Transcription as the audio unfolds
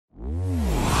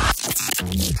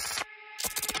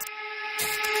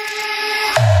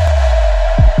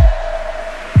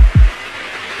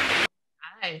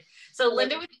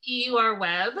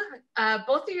web.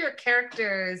 Both of your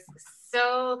characters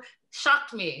so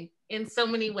shocked me in so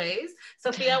many ways.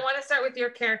 Sophia, I want to start with your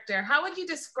character. How would you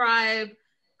describe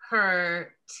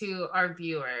her to our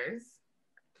viewers?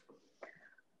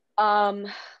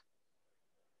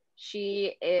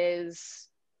 She is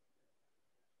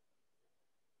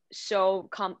so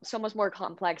much more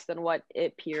complex than what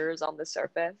it appears on the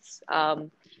surface.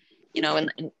 You know,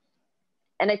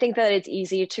 and I think that it's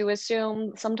easy to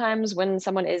assume sometimes when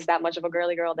someone is that much of a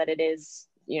girly girl that it is,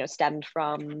 you know, stemmed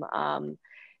from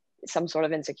some sort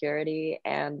of insecurity.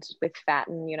 And with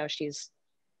Fatin, you know, she's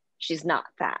not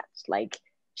that. Like,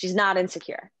 she's not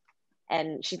insecure,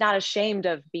 and she's not ashamed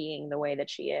of being the way that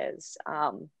she is.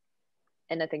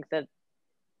 And I think that,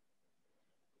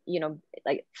 you know,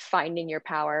 like finding your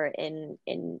power in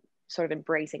sort of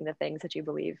embracing the things that you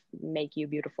believe make you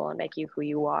beautiful and make you who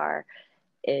you are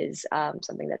is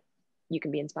something that you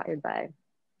can be inspired by.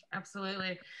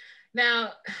 Absolutely.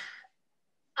 Now,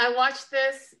 I watched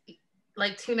this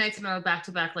like 2 nights in a row back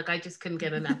to back. Like, I just couldn't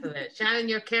get enough of it. Shannon,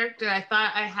 your character, I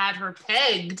thought I had her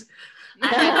pegged. I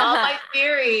had all my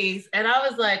theories, and I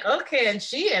was like, okay, and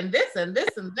she, and this, and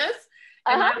this, and this.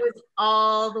 And I was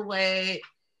all the way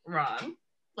wrong.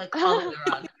 Like, all the way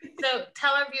wrong. So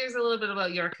tell our viewers a little bit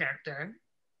about your character.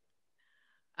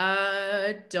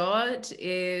 Dot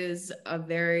is a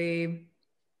very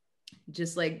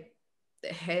just like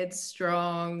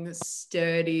headstrong,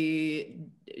 sturdy.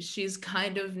 She's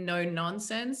kind of no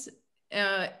nonsense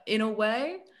in a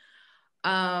way.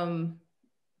 And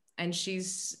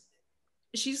she's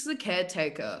the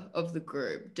caretaker of the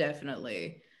group,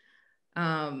 definitely.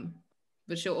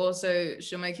 But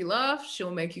she'll make you laugh,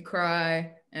 she'll make you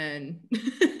cry, and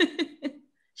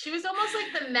she was almost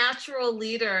like the natural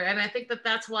leader, and I think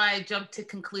that's why I jumped to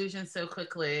conclusions so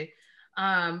quickly.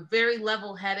 Very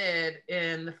level-headed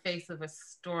in the face of a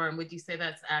storm. Would you say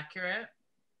that's accurate?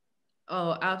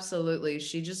 Oh, absolutely.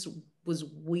 She just was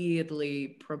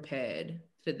weirdly prepared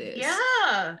for this.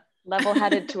 Yeah.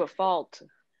 Level-headed to a fault.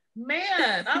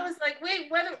 Man, I was like,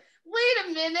 wait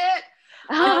a minute.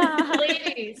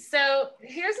 Ladies, so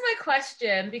here's my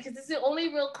question, because it's the only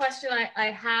real question I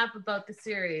have about the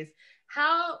series.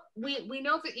 How we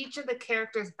know for each of the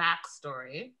characters'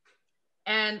 backstory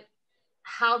and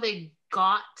how they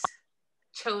got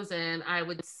chosen, I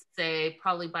would say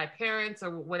probably by parents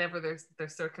or whatever their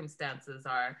circumstances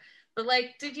are. But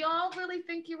like, did y'all really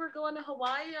think you were going to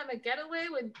Hawaii on a getaway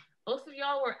when both of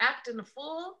y'all were acting a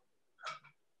fool?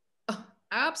 Oh,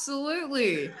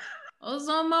 absolutely. I was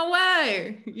on my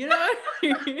way, you know.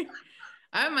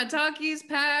 I had my Takis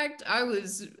packed. I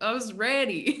was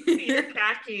ready. Your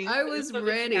khakis. I was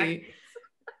ready.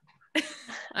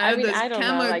 I had those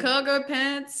camo cargo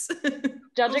pants.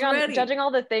 Judging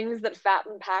all the things that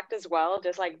Fatin packed as well,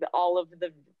 just like all of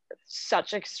the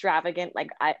such extravagant like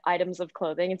items of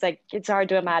clothing. It's like it's hard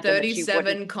to imagine.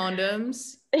 37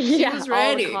 condoms. She was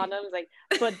ready. All the condoms, like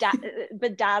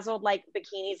bedazzled like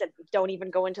bikinis that don't even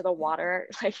go into the water.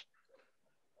 Like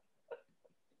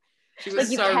she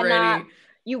was so ready.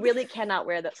 You really cannot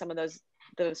wear some of those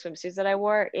swimsuits that I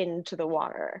wore into the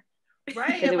water.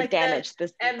 Right. Because it would damage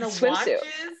the swimsuit. Watches.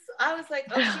 I was like,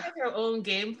 oh, she has her own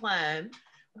game plan.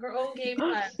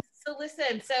 So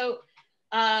listen,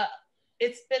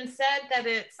 it's been said that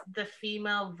it's the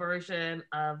female version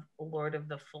of Lord of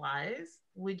the Flies.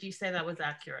 Would you say that was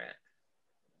accurate?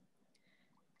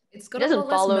 It doesn't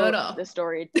follow the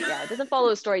story. Yeah, it doesn't follow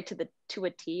the story to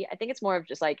a T. I think it's more of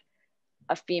just like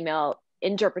a female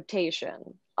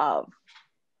interpretation of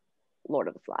Lord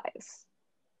of the Flies.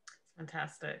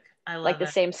 Fantastic. I love like the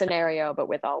same scenario, but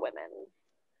with all women.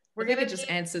 I think it just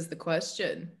answers the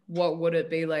question. What would it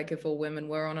be like if all women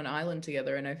were on an island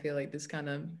together? And I feel like this kind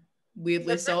of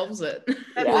weirdly solves it.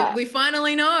 Yeah. we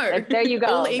finally know. Like, there you go.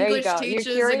 All the English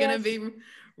teachers are going to be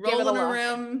rolling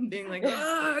around being like,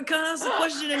 oh, I can't ask the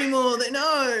question anymore. They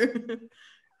know.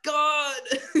 God.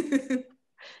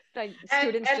 Like,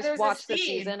 students just watch the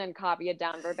season and copy it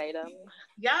down verbatim.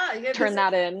 Yeah. Turn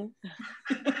that in.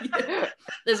 Yeah.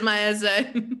 There's my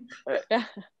essay.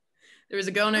 There was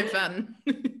a girl named Fatin.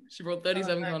 She wrote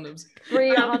 37 condoms.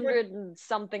 300 and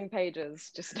something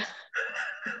pages. Just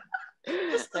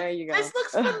there you go. This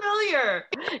looks familiar.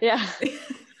 Yeah.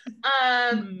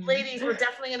 Ladies, we're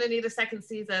definitely going to need a second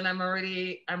season. I'm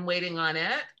waiting on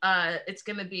it. It's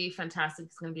going to be fantastic.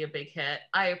 It's going to be a big hit.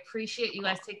 I appreciate you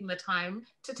guys taking the time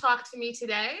to talk to me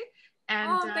today.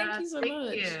 And thank you so much.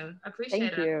 Thank you. I appreciate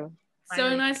it. Thank you.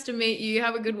 So nice to meet you.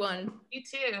 Have a good one. You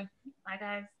too. Bye,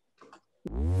 guys.